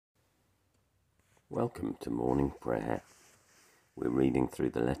Welcome to morning prayer. We're reading through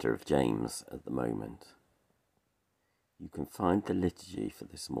the letter of James at the moment. You can find the liturgy for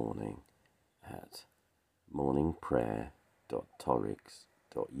this morning at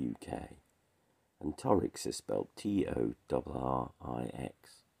morningprayer.torrix.uk, and Torrix is spelled Torrix.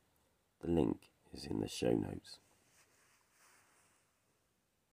 The link is in the show notes.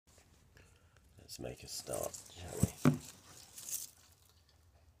 Let's make a start, shall we?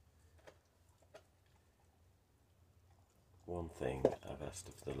 One thing I've asked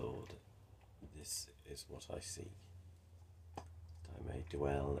of the Lord, this is what I seek, that I may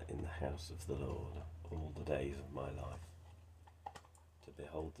dwell in the house of the Lord all the days of my life, to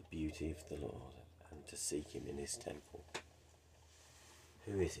behold the beauty of the Lord and to seek him in his temple.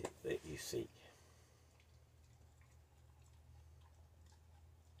 Who is it that you seek?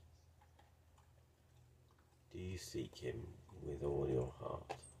 Do you seek him with all your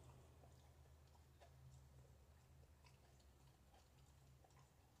heart?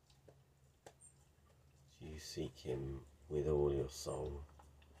 Do you seek him with all your soul?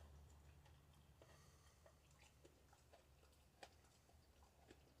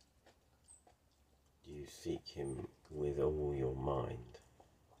 Do you seek him with all your mind?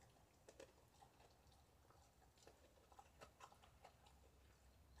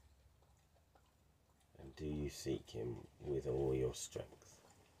 And do you seek him with all your strength?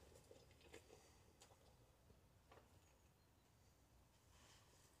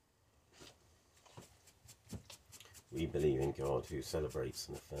 We believe in God, who celebrates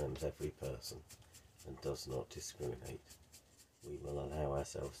and affirms every person and does not discriminate. We will allow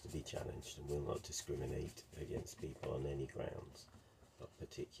ourselves to be challenged and will not discriminate against people on any grounds, but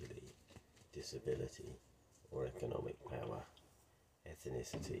particularly disability or economic power,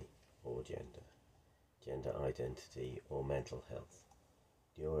 ethnicity or gender identity or mental health,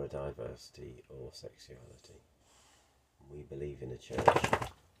 neurodiversity or sexuality. We believe in a church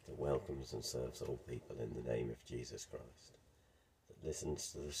that welcomes and serves all people in the name of Jesus Christ, that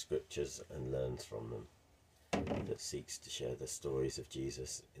listens to the scriptures and learns from them, that seeks to share the stories of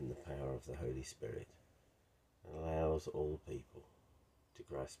Jesus in the power of the Holy Spirit, and allows all people to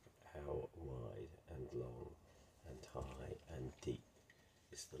grasp how wide and long and high and deep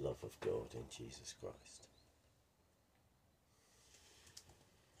is the love of God in Jesus Christ.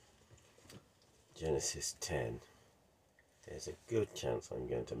 Genesis 10. There's a good chance I'm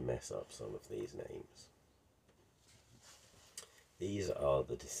going to mess up some of these names. These are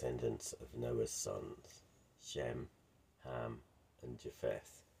the descendants of Noah's sons, Shem, Ham, and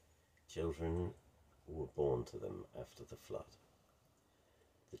Japheth. Children were born to them after the flood.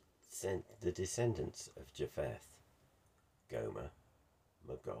 The descendants of Japheth, Gomer,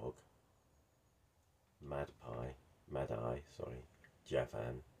 Magog, Madai,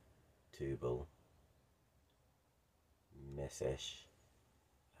 Javan, Tubal, Mesesh,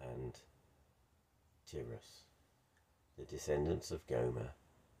 and Tiras. The descendants of Gomer,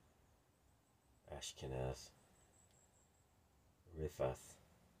 Ashkenaz, Riphath,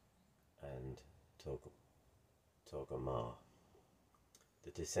 and Togarmah.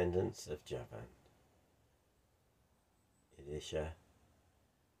 The descendants of Javan, Elisha,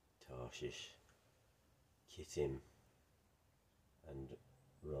 Tarshish, Kittim, and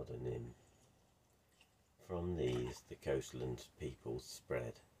Rodanim. From these the coastland peoples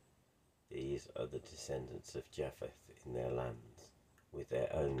spread. These are the descendants of Japheth in their lands, with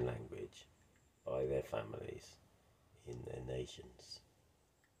their own language, by their families, in their nations.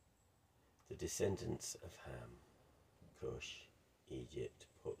 The descendants of Ham, Cush, Egypt,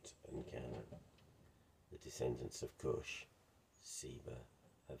 Put, and Canaan. The descendants of Cush, Seba,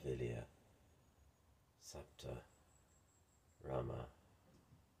 Havilah, Sabta, Ramah,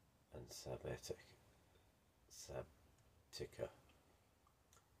 and Sabtica.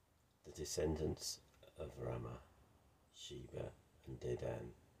 The descendants of Ramah, Sheba, and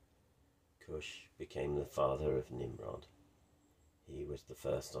Dedan. Cush became the father of Nimrod. He was the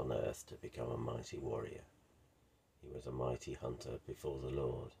first on earth to become a mighty warrior. He was a mighty hunter before the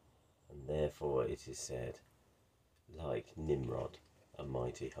Lord, and therefore it is said, like Nimrod, a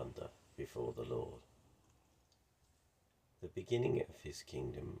mighty hunter before the Lord. The beginning of his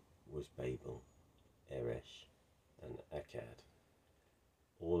kingdom was Babel, Eresh, and Akkad,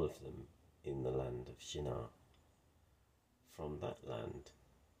 all of them in the land of Shinar. From that land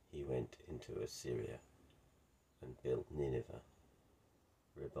he went into Assyria and built Nineveh,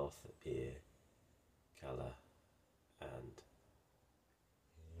 Ribboth-ir, Calah, and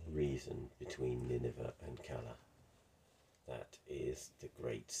reason between Nineveh and Calah. That is the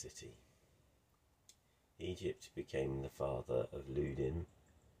great city. Egypt became the father of Ludim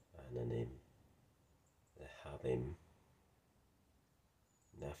and Anim. Anathim,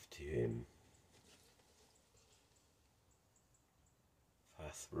 Naphtuhim,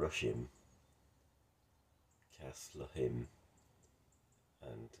 Pathrushim, Casluhim,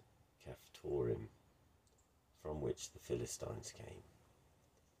 and Caphtorim, from which the Philistines came.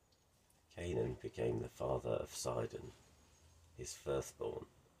 Canaan became the father of Sidon, his firstborn,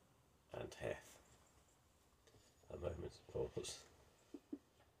 and Heth. A moment's pause.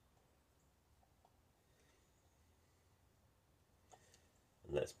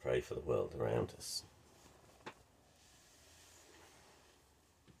 And let's pray for the world around us.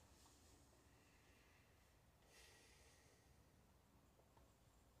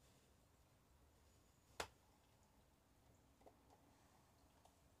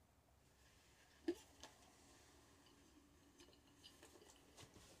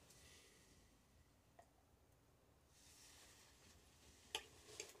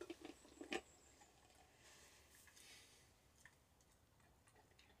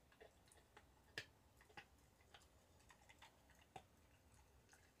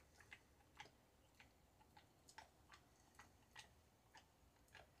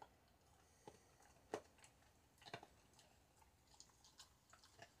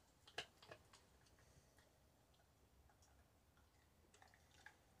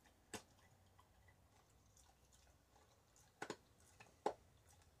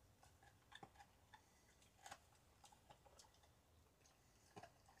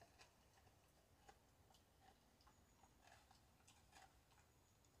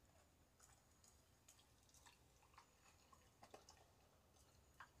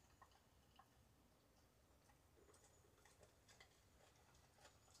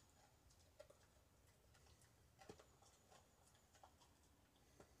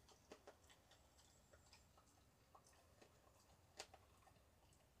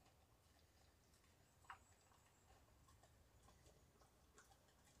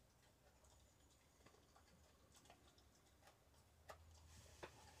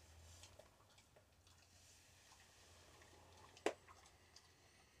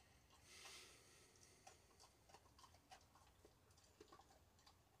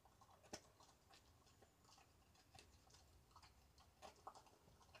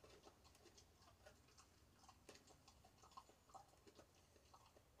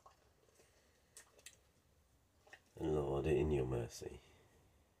 And Lord, in your mercy,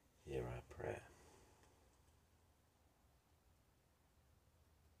 hear our prayer.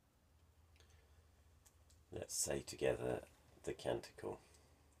 Let's say together the canticle.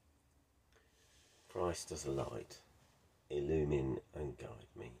 Christ as a light, illumine and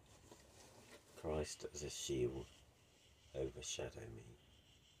guide me. Christ as a shield, overshadow me.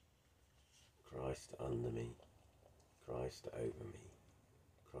 Christ under me, Christ over me,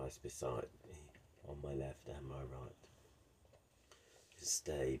 Christ beside me, on my left and my right. His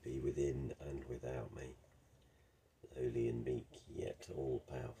stay be within and without me, lowly and meek, yet all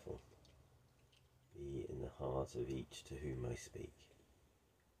powerful. Be in the heart of each to whom I speak,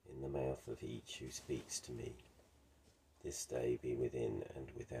 in the mouth of each who speaks to me. This day be within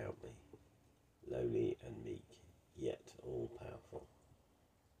and without me, lowly and meek, yet all powerful.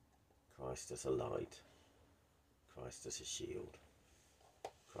 Christ as a light, Christ as a shield,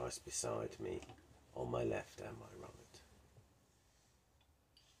 Christ beside me, on my left and my right.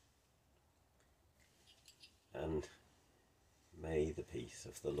 And may the peace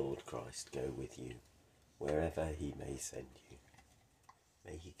of the Lord Christ go with you, wherever he may send you.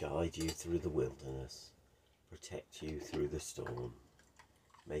 May he guide you through the wilderness, protect you through the storm.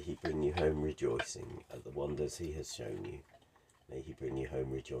 May he bring you home rejoicing at the wonders he has shown you. May he bring you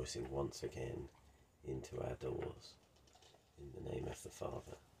home rejoicing once again into our doors. In the name of the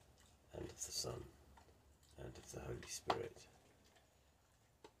Father, and of the Son, and of the Holy Spirit.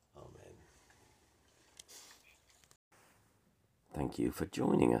 Amen. Thank you for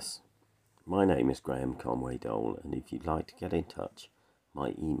joining us. My name is Graham Conway Dole, and if you'd like to get in touch,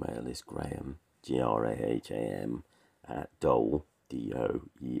 my email is graham, Graham, at dole,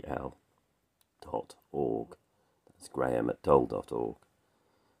 DOEL, .org. That's Graham at dole.org.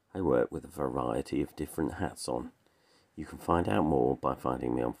 I work with a variety of different hats on. You can find out more by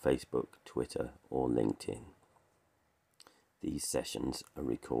finding me on Facebook, Twitter, or LinkedIn. These sessions are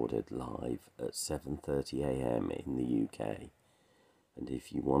recorded live at 7:30 AM in the UK, and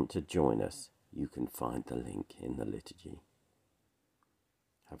if you want to join us, you can find the link in the liturgy.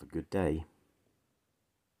 Have a good day.